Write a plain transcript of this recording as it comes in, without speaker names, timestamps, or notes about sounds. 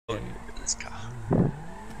this car.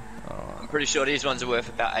 Oh. I'm pretty sure these ones are worth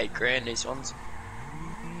about 8 grand. These ones.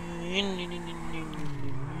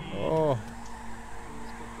 Oh.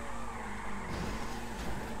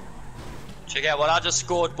 Check out what I just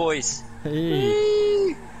scored, boys.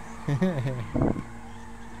 Hey.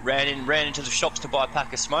 ran into the shops to buy a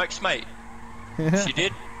pack of smokes, mate. She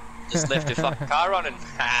did. Just left her fucking car on and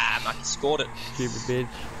Marky scored it. Stupid bitch.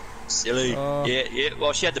 Silly. Oh. Yeah.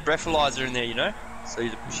 Well, she had the breathalyzer in there, you know. So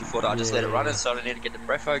she thought I'd just let it run, and so I need to get the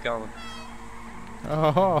breatho going.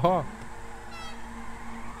 Oh.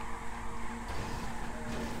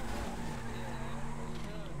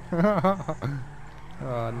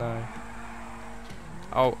 Oh no.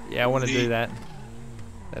 Oh yeah, I want to do that.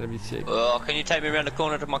 That'd be sick. Oh, can you take me around the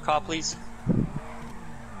corner to my car, please?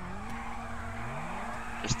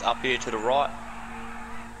 Just up here to the right.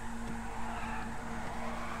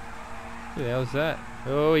 Who the hell's that?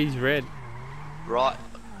 Oh, he's red. Right.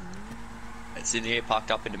 It's in here,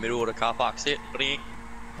 parked up in the middle of the car park. Sit.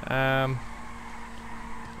 They're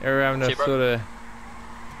having a sort of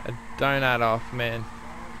a donut off, man.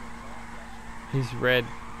 He's red.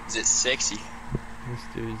 Is it sexy? This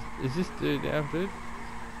dude. Is this dude out, dude?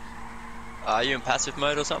 Are you in passive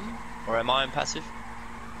mode or something? Or am I in passive?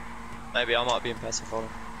 Maybe I might be in passive. Hold on.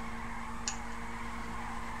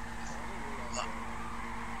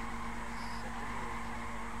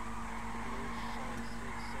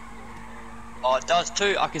 Oh, it does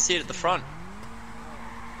too. I can see it at the front.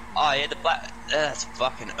 Oh yeah, the black. That's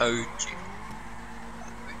fucking OG.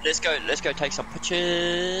 Let's go take some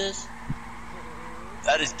pictures.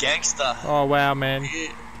 That is gangster. Oh wow, man.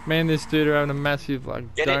 Yeah. Man, this dude are having a massive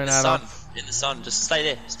like Get donut in the sun. off. In the sun. Just stay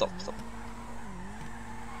there. Stop.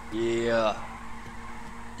 Yeah.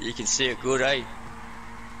 You can see it good, eh?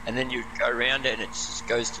 And then you go around it, and it just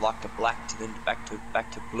goes to like the black, to then back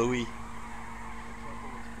to bluey.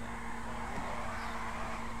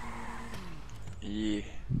 Yeah.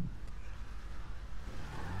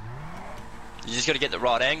 You just got to get the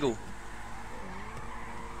right angle.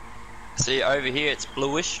 See, over here it's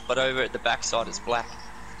bluish, but over at the back side it's black.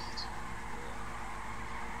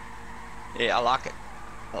 Yeah, I like it.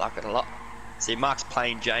 I like it a lot. See, Mark's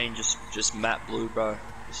plain Jane, just matte blue, bro.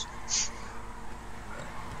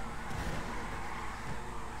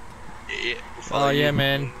 Yeah. Oh yeah,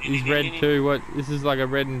 man. He's red too. What? This is like a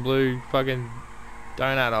red and blue fucking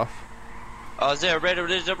donut off. Oh, is there a red?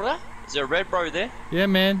 Is there a red bro there? Yeah,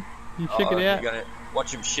 man. You check it out. We're gonna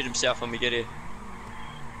watch him shit himself when we get here.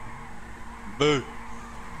 Boo.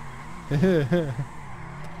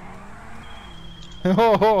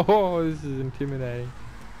 Oh, this is intimidating.